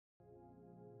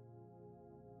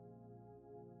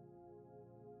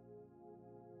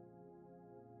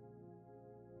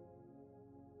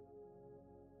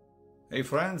Hey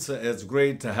friends, it's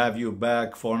great to have you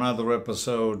back for another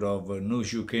episode of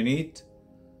News You Can Eat.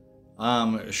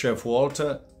 I'm Chef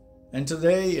Walter, and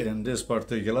today in this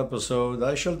particular episode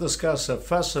I shall discuss a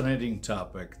fascinating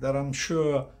topic that I'm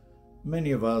sure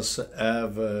many of us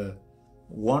have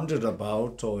wondered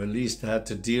about, or at least had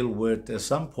to deal with at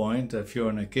some point if you're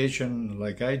on occasion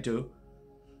like I do.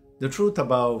 The truth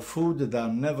about food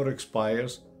that never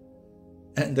expires,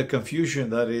 and the confusion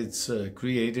that it's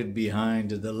created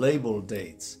behind the label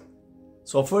dates.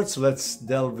 So first, let's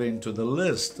delve into the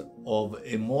list of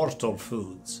immortal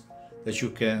foods that you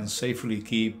can safely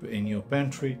keep in your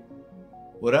pantry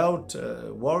without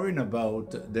worrying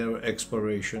about their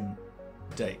expiration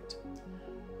date.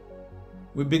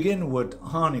 We begin with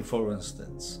honey, for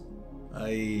instance,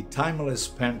 a timeless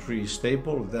pantry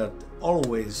staple that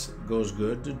always goes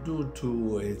good due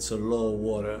to its low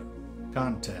water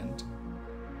content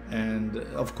and,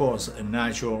 of course, a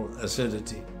natural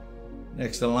acidity.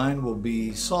 Next in line will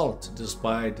be salt.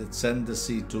 Despite its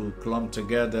tendency to clump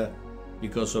together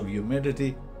because of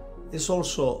humidity, it's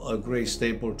also a great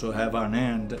staple to have on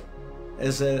hand,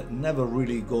 as it never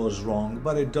really goes wrong,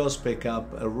 but it does pick up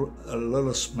a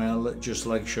little smell just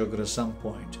like sugar at some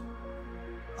point.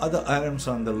 Other items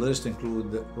on the list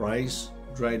include rice,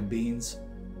 dried beans,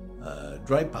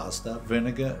 dry pasta,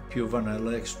 vinegar, pure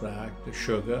vanilla extract,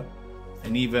 sugar,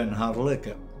 and even hard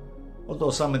liquor. Although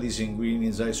some of these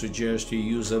ingredients I suggest you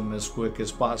use them as quick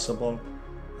as possible,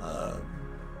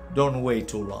 don't wait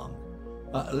too long.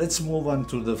 Let's move on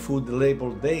to the food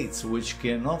label dates, which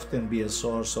can often be a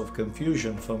source of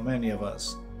confusion for many of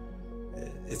us.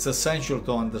 It's essential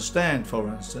to understand, for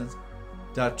instance,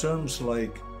 that terms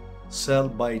like sell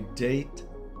by date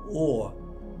or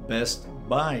best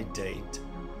by date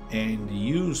and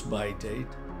use by date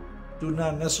do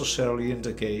not necessarily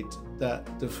indicate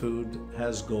that the food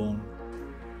has gone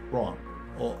wrong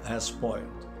or has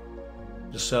spoiled.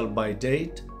 The sell by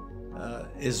date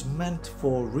is meant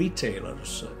for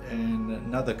retailers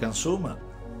and not the consumer.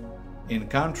 In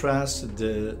contrast,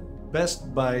 the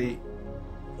best by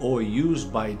or use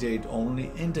by date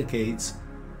only indicates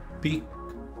peak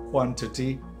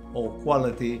quantity or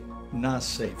quality, not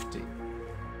safety.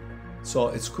 So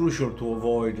it's crucial to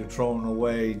avoid throwing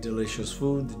away delicious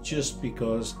food just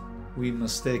because we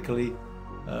mistakenly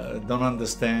don't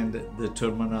understand the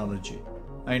terminology.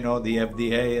 I know the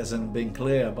FDA hasn't been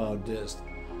clear about this,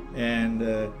 and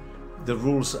the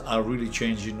rules are really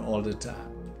changing all the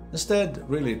time. Instead,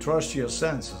 really trust your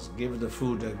senses. Give the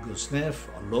food a good sniff,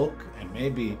 a look, and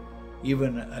maybe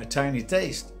even a tiny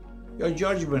taste. Your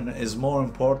judgment is more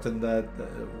important than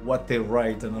what they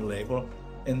write on the label,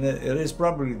 and it is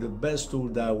probably the best tool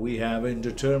that we have in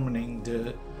determining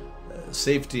the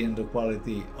safety and the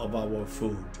quality of our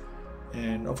food.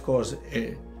 And of course,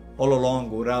 all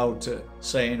along, without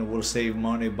saying we'll save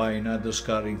money by not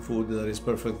discarding food that is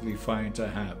perfectly fine to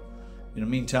have. In the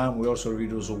meantime, we also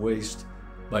reduce waste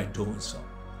by doing so.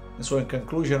 And so in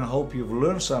conclusion, I hope you've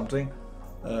learned something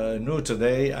new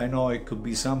today. I know it could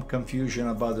be some confusion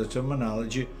about the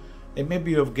terminology, and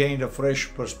maybe you've gained a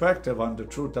fresh perspective on the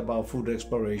truth about food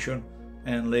expiration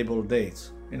and label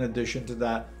dates. In addition to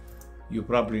that, you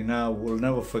probably now will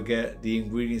never forget the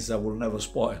ingredients that will never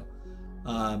spoil.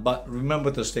 But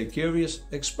remember to stay curious,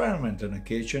 experiment on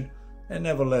occasion, and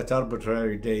never let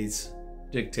arbitrary dates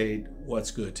dictate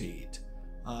what's good to eat.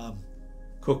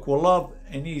 Cook with love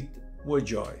and eat with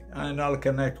joy. And I'll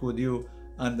connect with you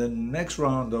on the next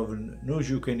round of News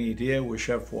You Can Eat here with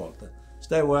Chef Walter.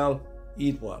 Stay well,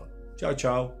 eat well. Ciao,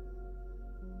 ciao.